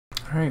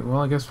Alright,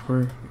 well, I guess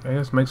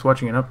Mike's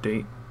watching an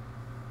update.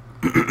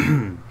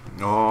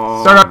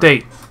 Oh. Start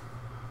update!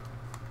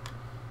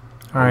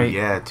 Alright. Oh,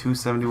 yeah,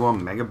 271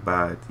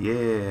 megabytes.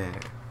 Yeah.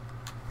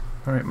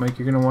 Alright, Mike,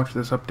 you're gonna watch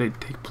this update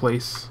take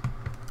place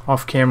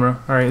off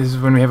camera. Alright, this is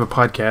when we have a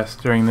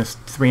podcast during this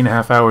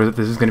 3.5 hours that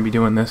this is gonna be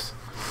doing this.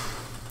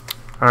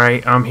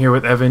 Alright, I'm here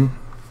with Evan.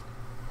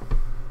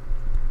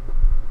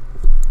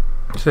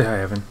 Say hi,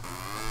 Evan.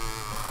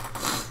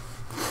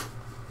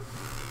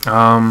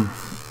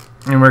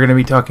 And we're going to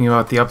be talking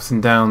about the ups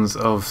and downs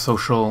of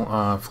social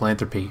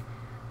philanthropy.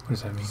 What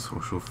does that mean?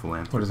 Social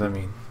philanthropy. What does that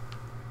mean?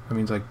 That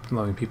means like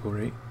loving people,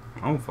 right? I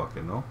don't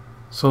fucking know.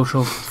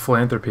 Social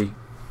philanthropy.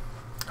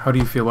 How do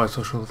you feel about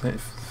social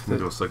philanthropy?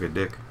 Go suck a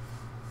dick.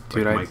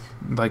 Dude, like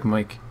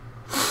Mike.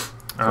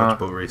 Watch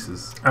boat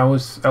races. I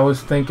was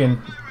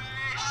thinking.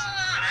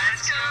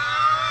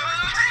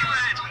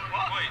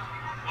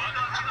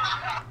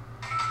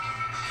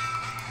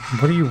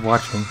 What are you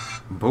watching?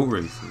 Boat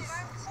races.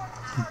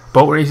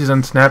 Boat races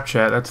on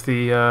Snapchat. That's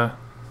the,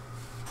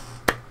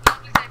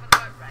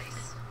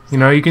 you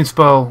know, you can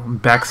spell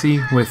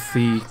Baxi with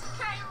the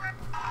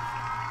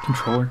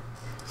controller.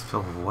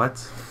 Spell what?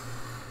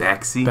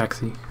 Baxi?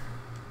 Baxi.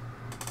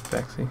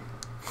 Baxi.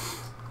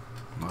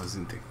 No, this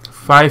didn't take...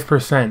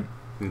 5%.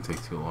 Didn't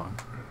take too long.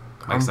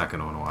 Mike's not going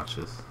to want to watch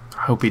this.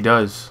 I hope he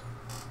does.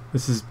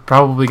 This is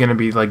probably going to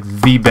be, like,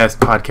 the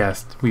best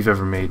podcast we've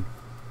ever made.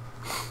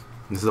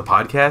 This is a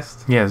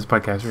podcast? Yeah, this is a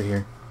podcast right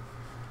here.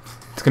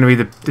 It's gonna be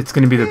the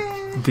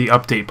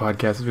update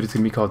podcast is what it's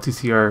gonna be called.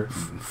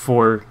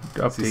 CCR4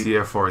 update.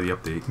 CCR4 the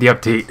update. The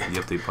update. The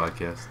update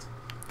podcast.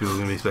 People are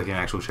gonna be expecting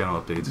actual channel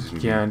updates.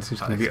 Yeah, and it's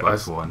just gonna be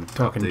us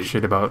talking update.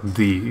 Shit about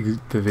the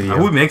video. I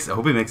hope he makes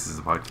this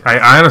a podcast.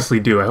 I honestly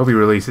do. I hope he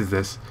releases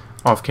this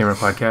off camera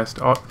podcast.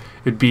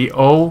 It'd be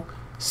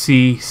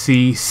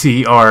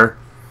OCCCRU.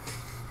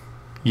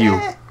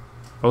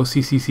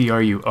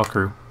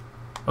 OCCCRU.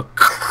 A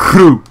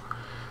crew.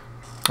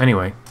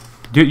 Anyway,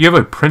 you have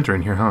a printer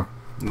in here, huh?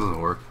 It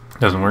doesn't work.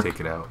 Doesn't work? Take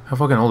it out. How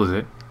fucking old is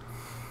it?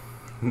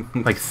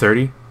 Like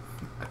 30?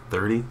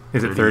 30?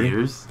 Is it 30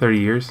 years? 30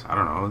 years? I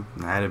don't know.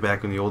 I had it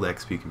back in the old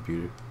XP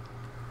computer.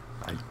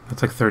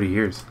 That's like 30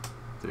 years.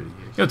 30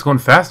 years. Yo, it's going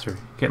faster.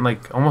 Getting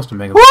like almost a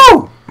megabit.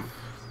 Woo!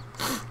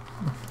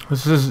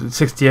 This is a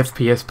 60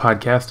 FPS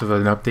podcast of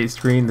an update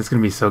screen. That's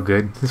going to be so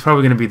good. This is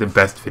probably going to be the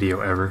best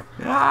video ever.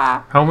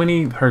 Ah! How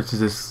many hertz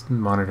is this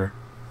monitor?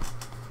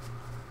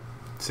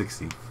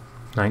 60.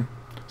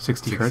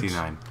 60 hertz?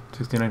 69.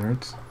 69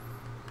 hertz?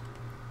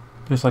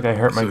 Just like I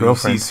hurt my so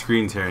girlfriend. You see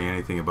screen tearing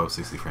anything above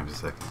 60 frames a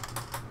second.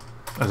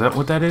 Is that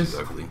what that is?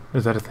 It's ugly.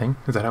 Is that a thing?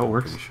 Is that how it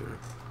works? Pretty sure.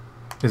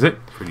 Is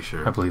it? Pretty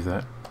sure. I believe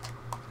that.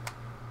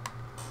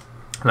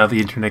 Now the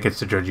internet gets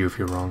to judge you if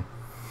you're wrong.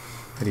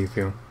 How do you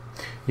feel?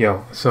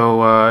 Yo,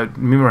 so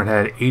Meme Run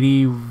had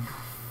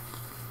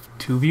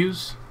 82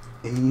 views?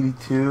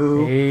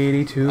 82.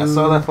 82. I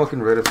saw that fucking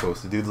Reddit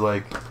post. The dude's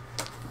like,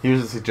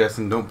 here's a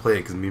suggestion, don't play it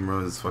because Meme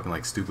Run is fucking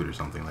like stupid or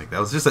something. Like, that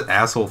was just an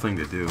asshole thing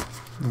to do.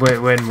 Wait,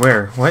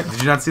 where? What?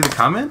 Did you not see the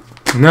comment?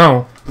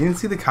 No. You didn't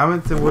see the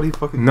comment to what he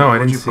fucking No, I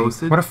didn't see.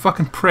 Posted? What a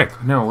fucking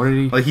prick. No, what did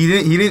he... Like, he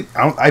didn't,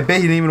 I bet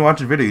he didn't even watch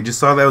the video. He just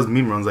saw that was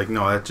Meme Run's like,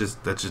 no, that's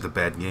just a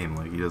bad game.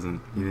 Like, he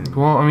didn't...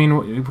 Well, I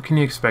mean, what can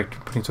you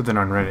expect putting something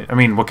on Reddit? I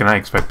mean, what can I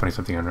expect putting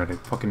something on Reddit?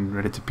 Fucking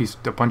Reddit's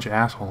a bunch of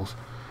assholes.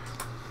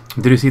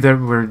 Did you see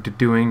that we're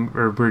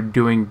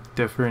doing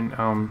different,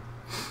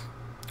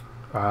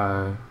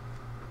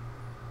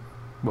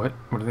 what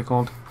are they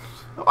called?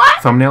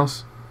 What?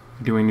 Thumbnails?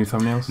 We're doing new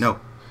thumbnails?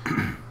 No.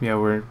 Yeah,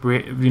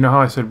 we you know how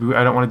I said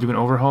I don't want to do an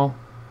overhaul?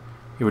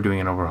 Yeah, we're doing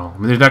an overhaul. I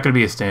mean, there's not going to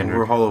be a standard.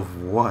 Overhaul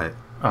of what?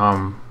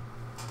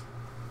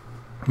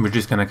 We're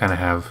just going to kind of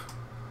have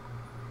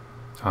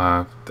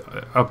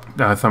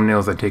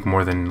thumbnails that take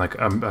more than like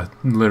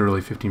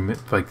literally 15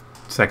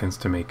 seconds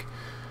to make.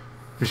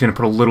 We're just going to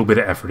put a little bit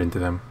of effort into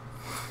them.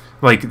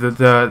 Like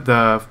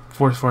the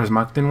Force Fars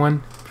Machtin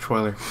one,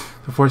 spoiler.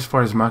 The Force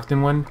Fars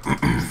Machtin one,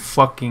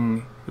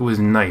 fucking, it was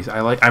nice.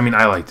 I liked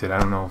it. I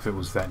don't know if it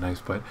was that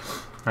nice, but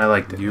I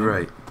liked it. You're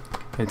right.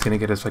 It's gonna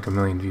get us like 1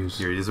 million views.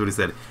 Here, this is what he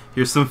said.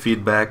 Here's some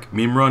feedback.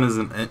 Meme Run is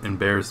an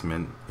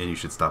embarrassment, and you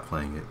should stop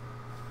playing it.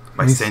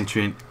 By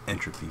Sentient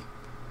Entropy.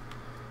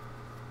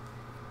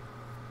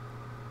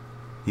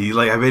 He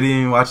I bet he didn't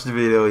even watch the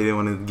video. He didn't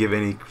want to give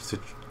any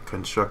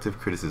constructive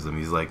criticism.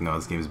 He's like, no,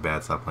 this game is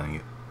bad. Stop playing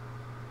it.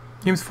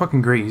 Game's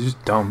fucking great. He's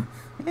just dumb.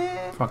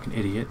 Fucking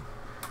idiot.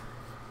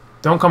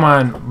 Don't come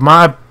on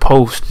my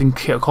post and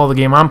call the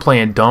game I'm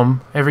playing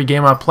dumb. Every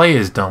game I play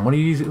is dumb. What do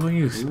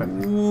you expect?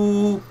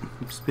 Ooh,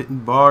 I'm spitting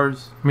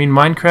bars. I mean,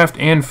 Minecraft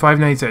and Five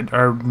Nights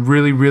are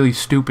really, really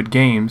stupid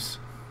games.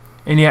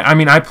 And yeah, I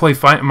mean, I play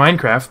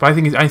Minecraft,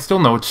 but I still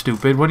know it's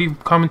stupid. What are you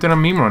commenting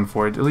on Meme Run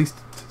for? At least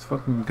it's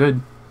fucking good.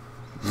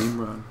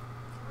 Meme Run.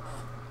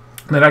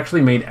 That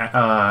actually made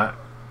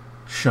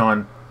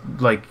Sean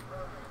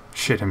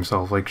shit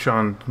himself. Like,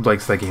 Sean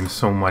likes that game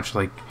so much.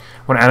 Like,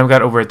 when Adam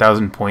got over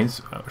 1,000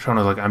 points, Sean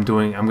was like, I'm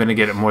gonna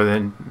get it more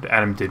than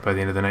Adam did by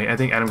the end of the night. I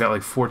think Adam got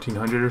like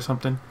 1,400 or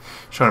something.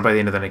 Sean by the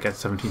end of the night got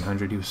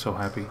 1,700. He was so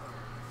happy.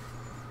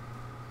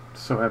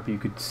 So happy you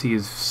could see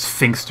his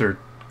sphinxter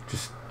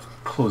just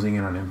closing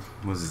in on him.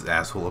 Was his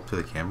asshole up to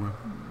the camera?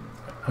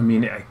 I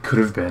mean, it could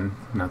have been.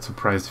 I'm not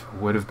surprised if it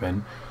would have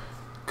been.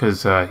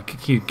 Because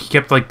he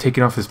kept, like,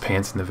 taking off his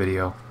pants in the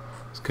video.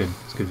 It's good.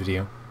 It's a good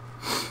video.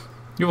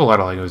 You have a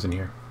lot of Legos in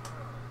here.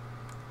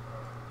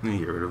 You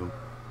get rid of them.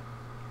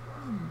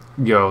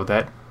 Yo,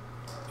 that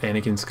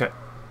Anakin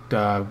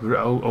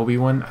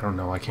Obi-Wan? I don't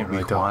know. I can't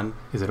really tell.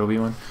 Is it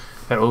Obi-Wan?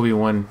 That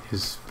Obi-Wan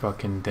is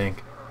fucking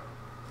dank.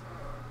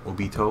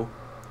 Obito?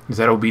 Is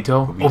that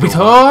Obito?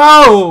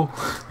 Obito!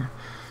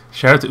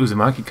 Shout out to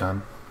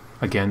Uzumaki-kan.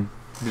 Again.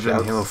 We did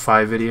that in the Halo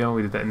 5 video.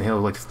 We did that in the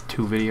Halo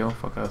 2 video.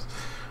 Fuck us.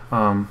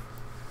 Now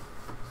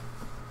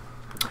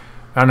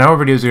our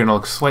videos are going to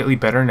look slightly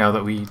better now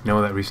that we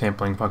know that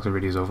resampling Fox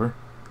video is over.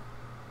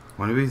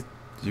 When did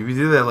we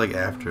do that like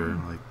after?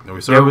 Like no,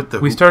 we started with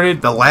the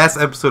started the last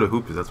episode of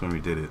Hoopers. That's when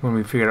we did it. When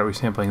we figured out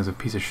resampling is a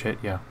piece of shit,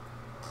 yeah.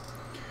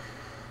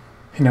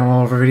 And now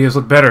all of our videos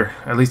look better,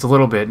 at least a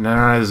little bit.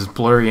 Not as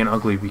blurry and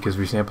ugly because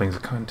resampling is a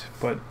cunt.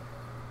 But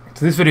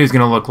so this video is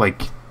gonna look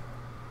like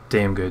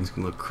damn good. It's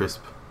gonna look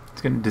crisp.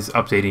 It's gonna this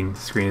updating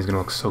screen is gonna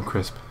look so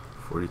crisp.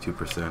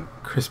 42%.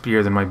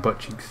 Crispier than my butt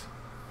cheeks.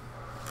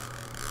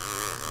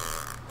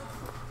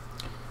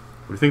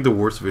 What do you think the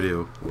worst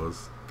video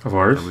was? Of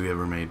ours? That we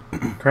ever made.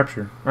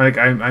 Kagcrew. Like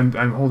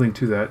I'm holding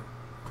to that.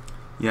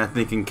 Yeah,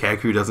 thinking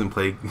Kagcrew doesn't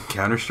play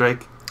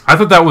Counter-Strike. I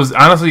thought that was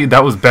honestly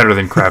better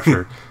than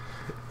Kagcrew.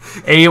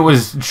 A, it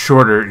was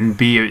shorter, and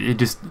B, it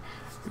just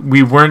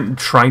we weren't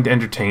trying to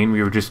entertain.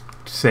 We were just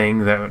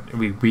saying that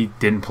we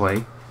didn't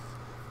play.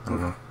 I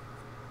don't know.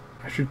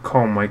 I should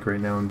call Mike right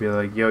now and be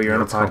like, "Yo, you're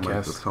on a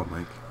podcast." Let's call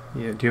Mike.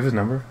 Yeah. Do you have his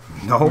number?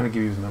 No. I'm gonna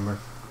give you his number.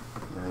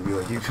 And be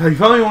like, you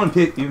probably won't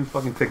even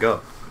fucking pick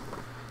up.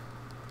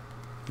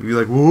 You'd be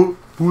like, "What?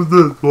 Who's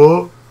this?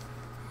 What?"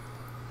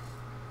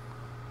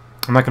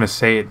 I'm not gonna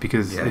say it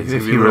because yeah,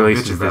 if he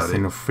releases this,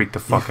 then he'll freak the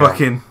fuck out.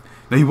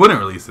 No, he wouldn't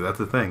release it. That's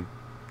the thing.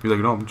 You're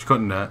like, "No, I'm just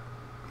cutting that."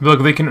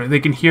 Look, they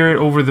can hear it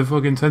over the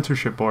fucking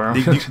censorship bar.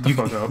 You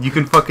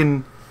can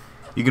fucking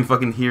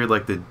hear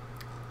like the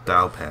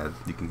dial pad.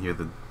 You can hear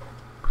the.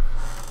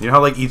 You know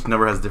how like each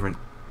number has different.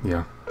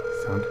 Yeah.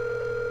 Sound.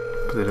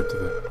 Put it up to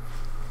the.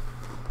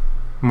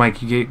 Mike,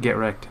 you get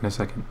wrecked in a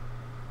second.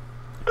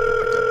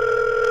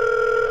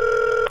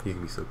 You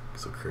can be so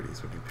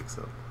courteous when he picks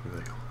up. You're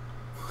like, oh.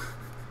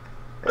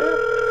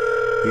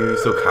 You can be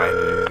so kind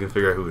and you can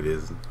figure out who it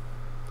is.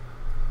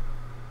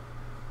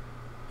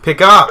 Pick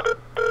up!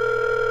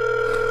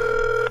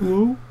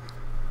 Hello?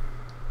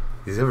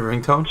 Does he have a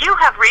ringtone? You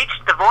have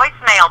reached the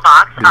voicemail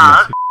box of...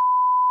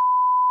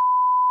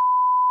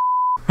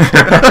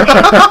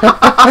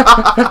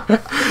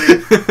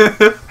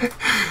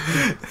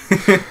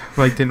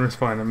 Mike didn't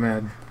respond. I'm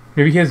mad.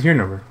 Maybe he has your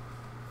number.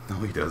 No,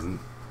 he doesn't.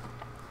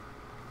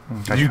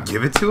 Did you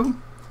give it to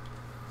him?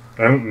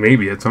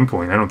 Maybe at some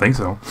point. I don't think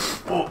so.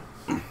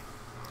 You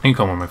can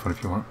call him on my phone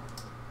if you want.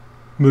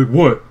 Like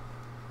what?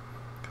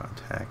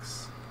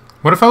 Contacts.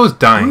 What if I was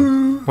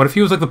dying? What if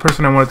he was like the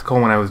person I wanted to call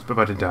when I was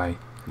about to die?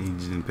 You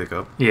just didn't pick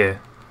up? Yeah.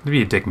 That'd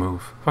be a dick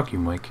move. Fuck you,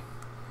 Mike.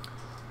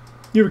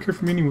 You ever care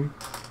for me anyway?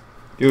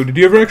 Yo, did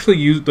you ever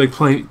actually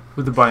play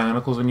with the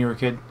Bionicles when you were a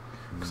kid?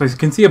 Because I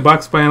can see a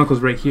box of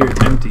Bionicles right here.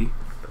 It's empty.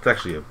 That's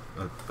actually a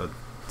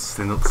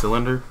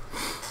cylinder.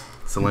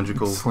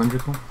 Cylindrical.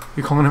 Cylindrical?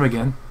 You're calling him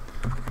again?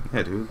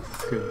 Yeah, dude.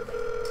 Good.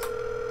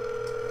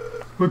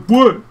 Like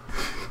what?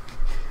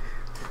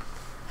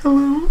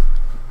 Hello?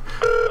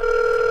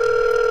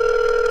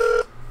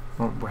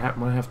 Well, we're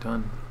half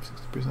done.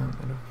 60% out of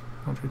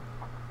 100.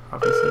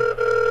 Obviously.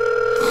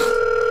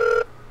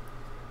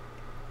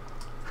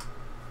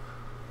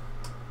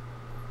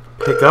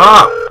 Pick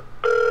up!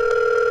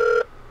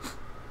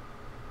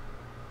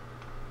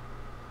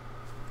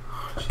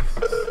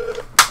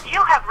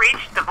 You have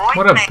reached the voicemail.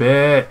 What a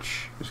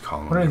bitch. Just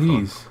call him. What are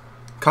these?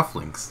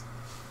 Cufflinks.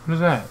 What is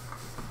that?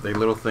 They're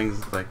little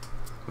things like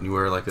when you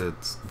wear like a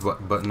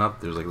button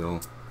up. There's like the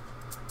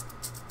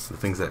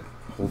things that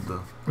hold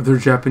the. They're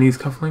Japanese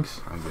cufflinks.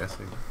 I'm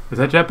guessing. Is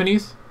that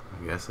Japanese?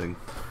 I'm guessing.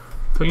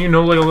 Don't you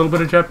know like a little bit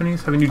of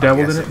Japanese? Haven't you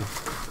dabbled in it?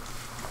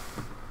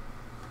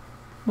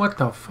 What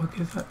the fuck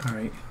is that? All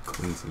right.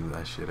 Clean some of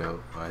that shit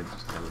out. I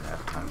just never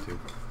have time to.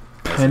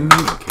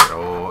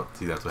 Oh,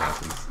 see, that's what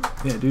happens.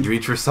 Yeah, dude. You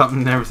reach for something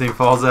and everything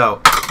falls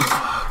out.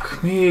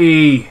 Fuck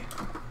me.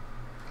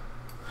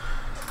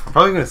 I'm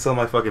probably gonna sell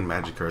my fucking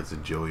magic cards to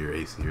Joey or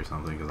AC or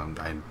something because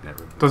I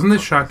never. Doesn't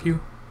this shock you?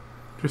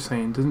 Just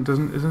saying. Isn't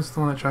this the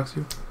one that shocks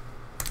you?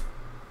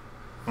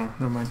 Oh,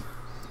 never mind.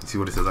 You see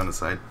what it says on the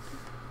side?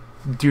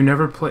 Do you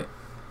never play?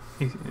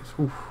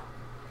 Oof.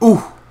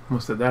 Ooh.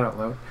 Almost said that out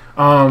loud.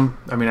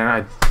 I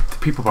mean,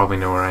 people probably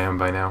know where I am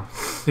by now.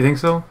 You think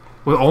so?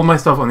 With all my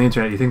stuff on the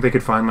internet, you think they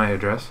could find my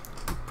address?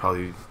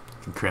 Probably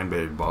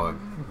Cranberry Bog.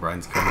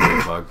 Brian's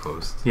Cranberry Bog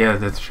post. Yeah,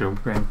 that's true.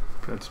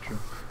 That's true.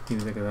 You need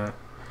to think of that.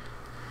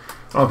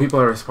 All people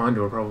I respond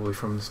to are probably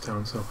from this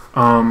town, so.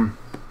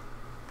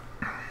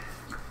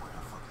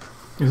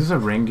 Is this a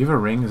ring? Do you have a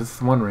ring? Is this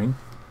the one ring?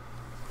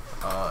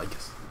 I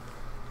guess.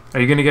 Are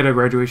you gonna get a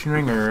graduation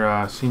ring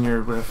or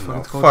senior? No, It's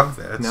called? fuck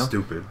that. That's No?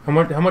 stupid. How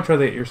much are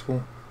they at your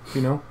school? Do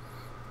you know?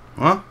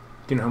 Huh?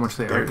 Do you know how much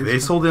they are? They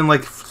sold in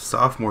like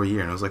sophomore year,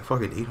 and it was like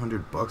fucking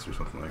 $800 or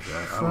something like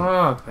that.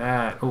 Fuck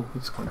that! Oh,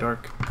 it's going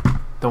dark.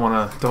 Don't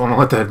wanna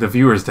let the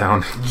viewers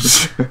down.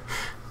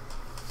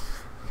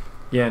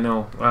 Yeah,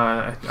 no.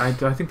 I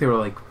think they were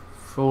like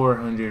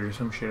 400 or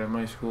some shit at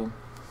my school.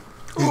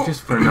 It was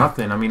just for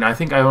nothing. I mean, I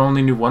think I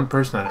only knew one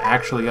person that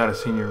actually got a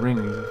senior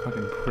ring. He's a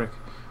fucking prick.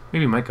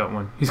 Maybe Mike got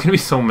one. He's gonna be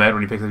so mad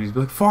when he picks up. He's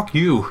gonna be like, "Fuck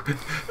you!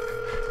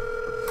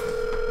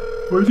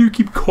 Why do you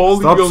keep calling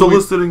Stop me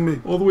soliciting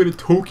me all the way to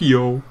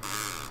Tokyo?"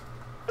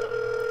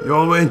 You're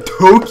all the way in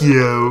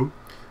Tokyo.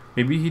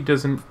 Maybe he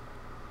doesn't.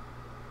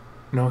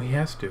 No, he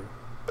has to.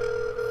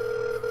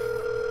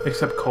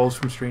 Accept calls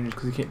from strangers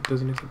because he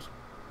doesn't accept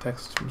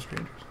texts from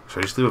strangers. Should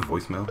I just leave a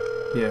voicemail?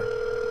 Yeah.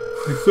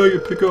 I thought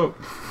you'd pick up.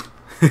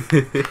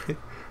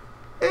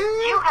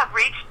 You have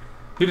reached.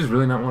 He does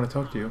really not want to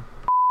talk to you.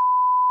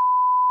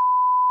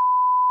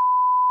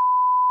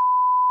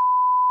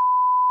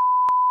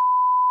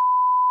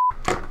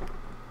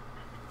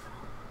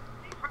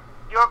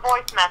 Your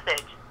voice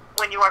message.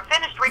 When you are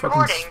finished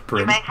recording, you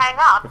Sprint. may hang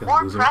up Fucking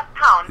or loser. press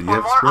pound Did for you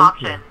have more Sprint?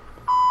 options.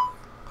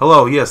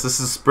 Hello, yes, this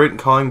is Sprint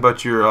calling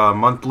about your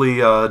monthly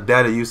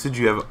data usage.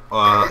 You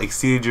have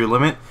exceeded your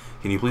limit.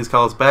 Can you please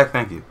call us back?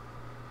 Thank you.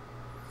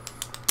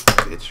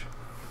 Bitch.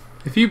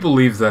 If he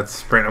believes that's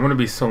Sprint, I'm gonna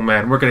be so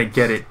mad. We're gonna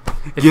get it.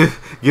 Give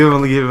him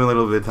a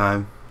little bit of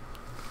time.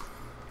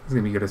 It's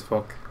gonna be good as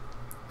fuck.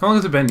 How long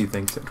has it been, do you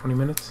think? 20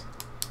 minutes?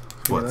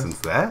 What, Maybe since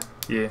that?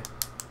 Yeah.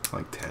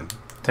 Like 10.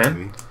 10?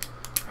 Maybe.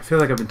 I feel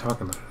like I've been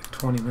talking like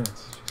 20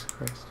 minutes. Jesus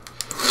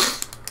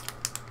Christ.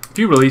 If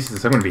you release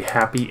this, I'm gonna be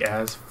happy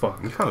as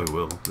fuck. He probably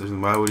will.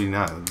 Why would he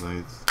not?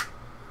 Like,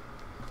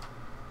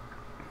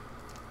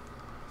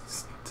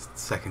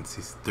 second,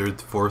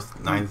 third, fourth,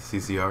 ninth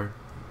CCR.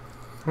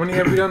 How many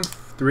have we done?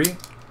 3?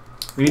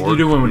 We need Four. to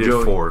do one We with did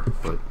Joey. 4,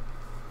 but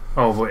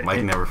Oh, wait.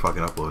 Mike never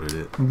fucking uploaded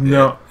it.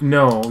 No,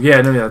 no.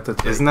 Yeah, no, yeah,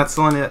 that's Isn't that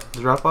still in the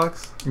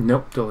Dropbox?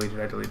 Nope, deleted.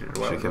 I deleted it a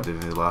while Should have kept ago.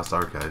 it in the Lost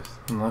Archives.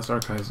 In the Lost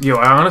Archives. Yo,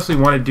 I honestly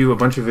want to do a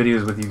bunch of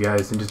videos with you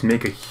guys and just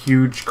make a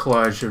huge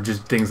collage of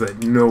just things that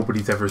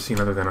nobody's ever seen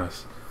other than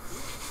us.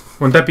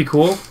 Wouldn't that be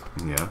cool?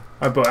 Yeah.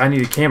 But I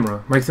need a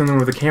camera. Mike's the only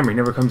one with a camera. He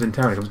never comes in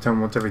town. He comes in town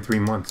once every 3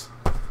 months.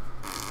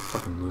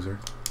 Fucking loser.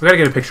 We gotta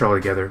get a picture all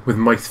together with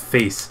Mike's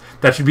face.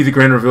 That should be the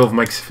grand reveal of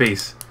Mike's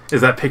face.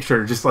 Is that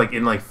picture just like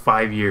in like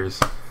 5 years?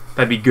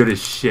 That'd be good as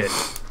shit.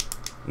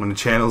 When the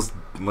channel's,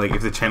 like,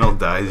 if the channel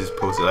dies, just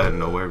post it out of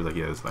nowhere. Be like,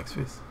 yeah, it's Mike's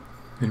face.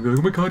 And you'd be like,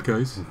 oh my god,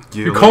 guys.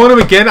 Yeah, You're like, calling him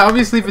again?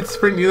 Obviously, if it's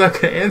Spring, you're not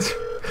gonna answer.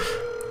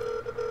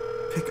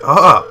 Pick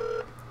up.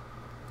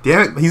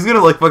 Damn it. He's gonna,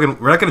 like, fucking,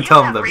 we're not gonna You tell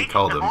him have that we reached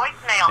called the him.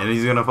 voicemail. And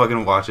he's gonna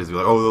fucking watch this. Be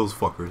like, oh, those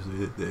fuckers.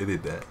 They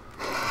did that.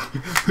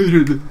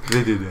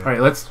 They did that.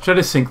 Alright, let's try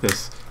to sync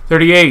this.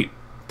 38,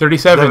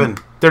 37, 7,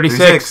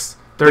 36,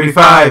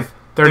 35,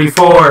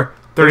 34,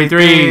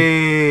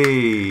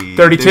 33,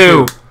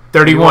 32,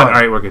 31.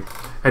 Alright, we're good.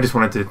 I just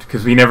wanted to,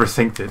 because we never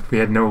synced it. We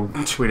had no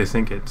way to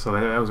sync it, so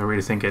that was our way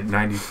to sync it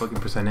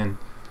 90% in.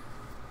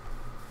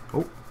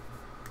 Oh.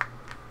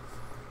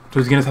 So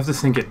he's gonna have to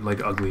sync it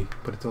like ugly,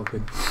 but it's all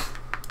good.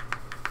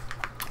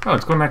 Oh,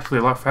 it's going actually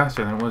a lot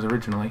faster than it was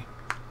originally.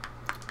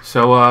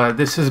 So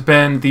this has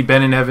been the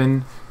Ben and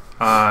Evan,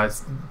 what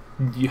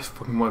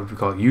would we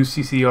call it?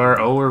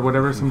 UCCRO or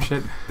whatever, some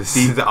shit. This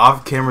is the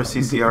off-camera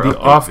CCR The update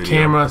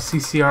off-camera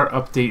CCR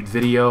update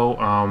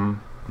video.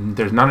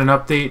 There's not an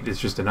update. It's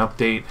just an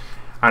update.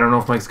 I don't know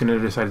if Mike's gonna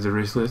decide to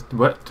release this.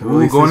 What? To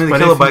release going this, into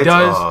but if kilobytes. he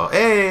does, Oh,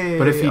 hey.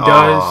 but if he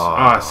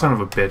does, son of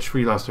a bitch,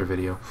 we lost our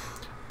video.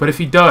 But if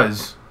he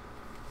does,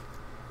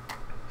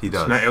 He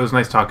does. it was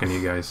nice talking to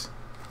you guys.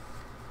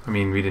 I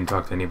mean, we didn't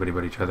talk to anybody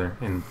but each other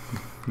in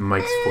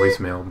Mike's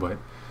voicemail, but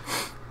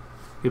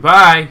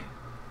goodbye.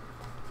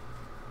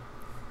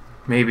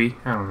 Maybe,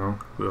 I don't know.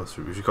 Who else?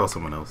 We should call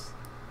someone else.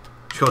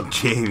 We should call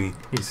Jamie.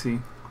 AC.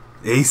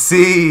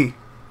 AC.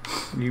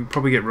 You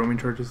probably get roaming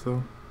charges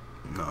though.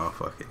 No,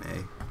 fucking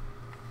A.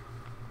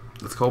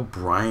 Let's call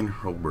Brian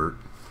Hurlbert.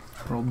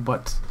 Roll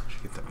butts.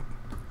 Should get that.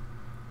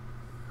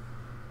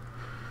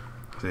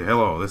 Say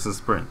hello. This is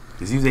Sprint.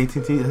 Does he use AT&T?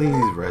 I think he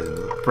uses Verizon.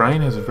 Though.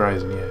 Brian has a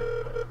Verizon, yeah.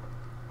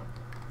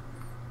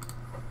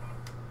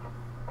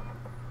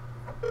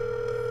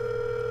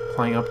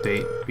 Flying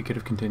update. We could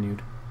have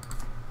continued.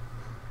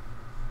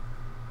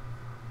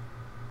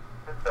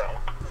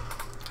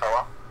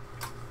 Hello?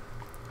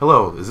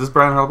 Hello. Is this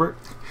Brian Hurlbert?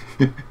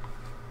 Evan,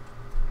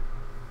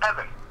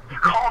 you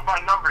called my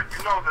number.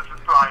 You know this is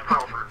Brian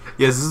Hilbert.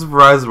 Yes, this is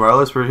Verizon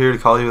Wireless. We're here to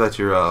call you that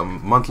your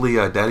monthly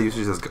data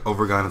usage has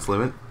overgone its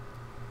limit.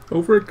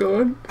 Over it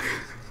gone?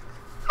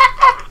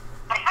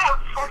 I have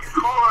fucking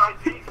caller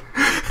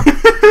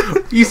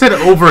ID. You said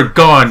over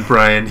gone,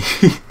 Brian.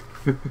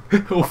 Over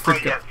But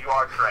gone. yes, you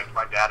are correct.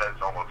 My data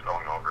is almost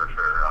going over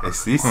for... Hey,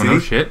 see? Oh, no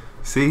shit.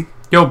 See?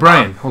 Yo,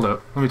 Brian, hold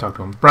up. Let me talk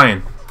to him.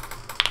 Brian,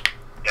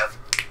 Yes.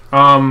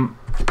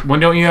 when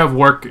don't you have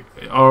work,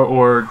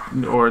 or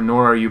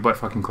nor are you but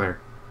fucking Claire?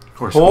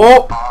 Or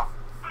Oh!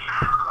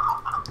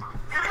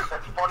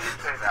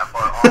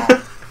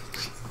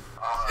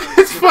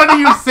 It's funny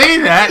you say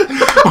that.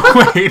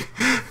 Wait.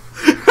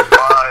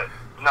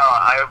 No,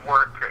 I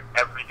work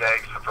every day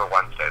except for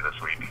Wednesday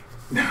this week.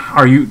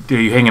 Are you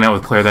hanging out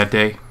with Claire that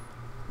day?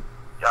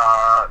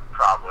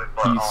 Probably,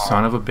 but... You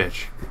son of a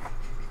bitch.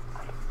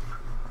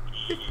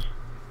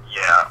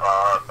 Yeah,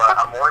 but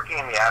I'm working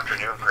in the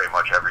afternoon pretty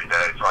much every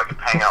day, so I can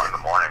hang out in the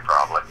morning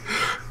probably.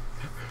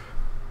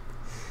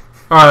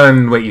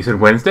 Wait, you said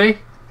Wednesday?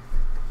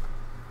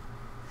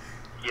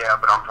 Yeah,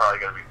 but I'm probably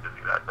going to be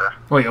busy that day.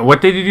 Wait,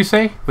 what day did you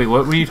say? Wait,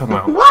 what were you talking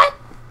about? What?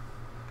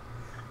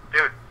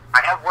 Dude,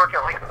 I have work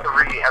at like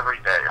 3 every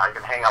day. I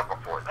can hang out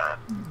before that.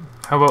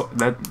 How about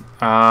that?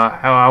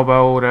 How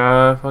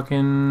about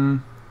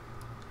fucking?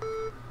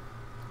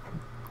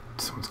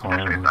 Someone's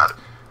calling.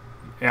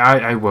 Yeah,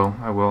 I will.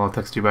 I'll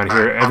text you about it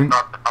here. Evan.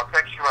 I'll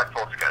text you my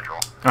full schedule.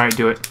 All right,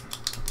 do it.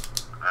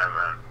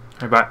 Alright,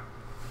 All right, bye.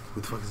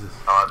 Who the fuck is this?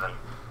 then,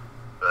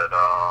 but,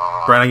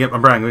 Brian,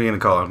 I'm getting a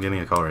call. I'm getting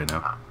a call right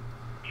now.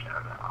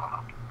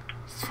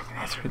 Just fucking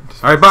answer it.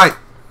 All right, bye.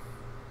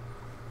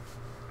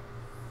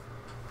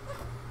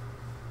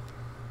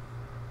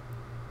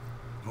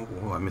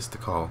 Oh, I missed the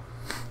call.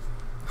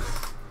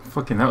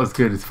 Fucking, that was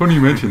good. It's funny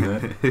you mentioned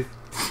that.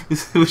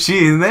 Was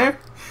she in there?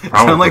 It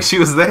Probably. sounded like she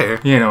was there.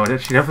 Yeah, no,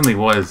 she definitely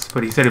was.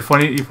 But he said it's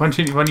funny you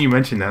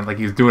mentioned that. Like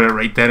he was doing it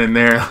right then and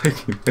there.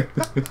 Like,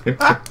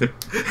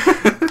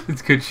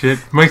 it's good shit.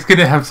 Mike's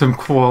gonna have some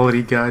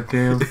quality.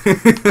 Goddamn.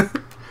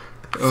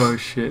 Oh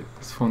shit,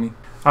 it's funny.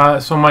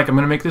 So Mike, I'm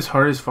gonna make this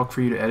hard as fuck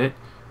for you to edit.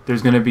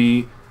 There's gonna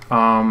be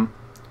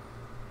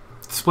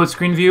split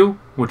screen view,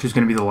 which is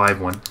gonna be the live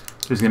one.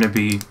 There's gonna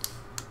be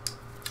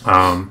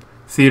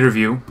theater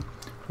view,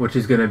 which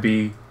is gonna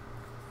be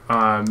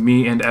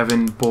me and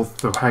Evan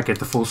both get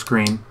the full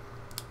screen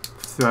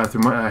through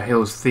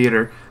Halo's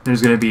theater.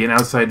 There's going to be an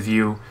outside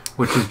view,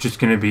 which is just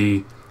going to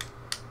be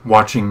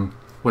watching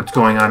what's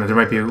going on. There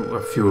might be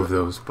a few of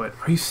those, but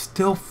are you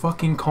still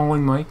fucking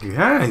calling Mike?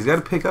 Yeah, he's got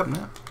to pick up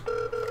now.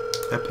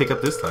 Got to pick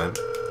up this time.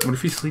 What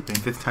if he's sleeping?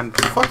 If it's time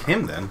to fuck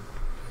him then.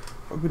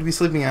 Fuck would he be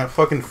sleeping at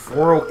fucking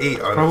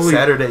 4:08 on Probably. a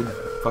Saturday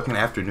fucking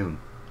afternoon?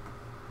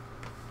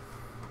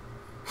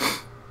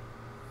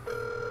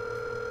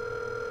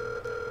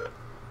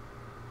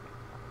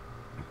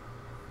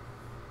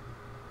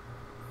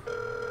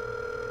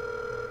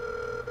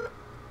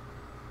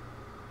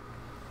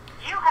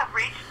 You have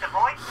reached the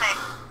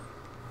voicemail.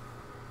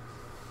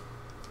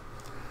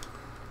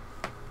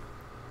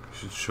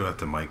 Should show that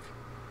to Mike.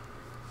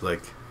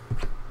 Like,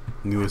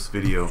 newest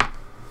video.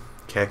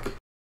 Keck.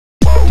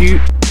 Do you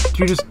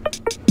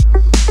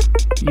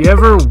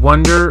ever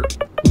wonder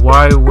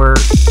why we're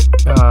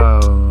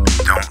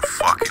Don't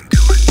fucking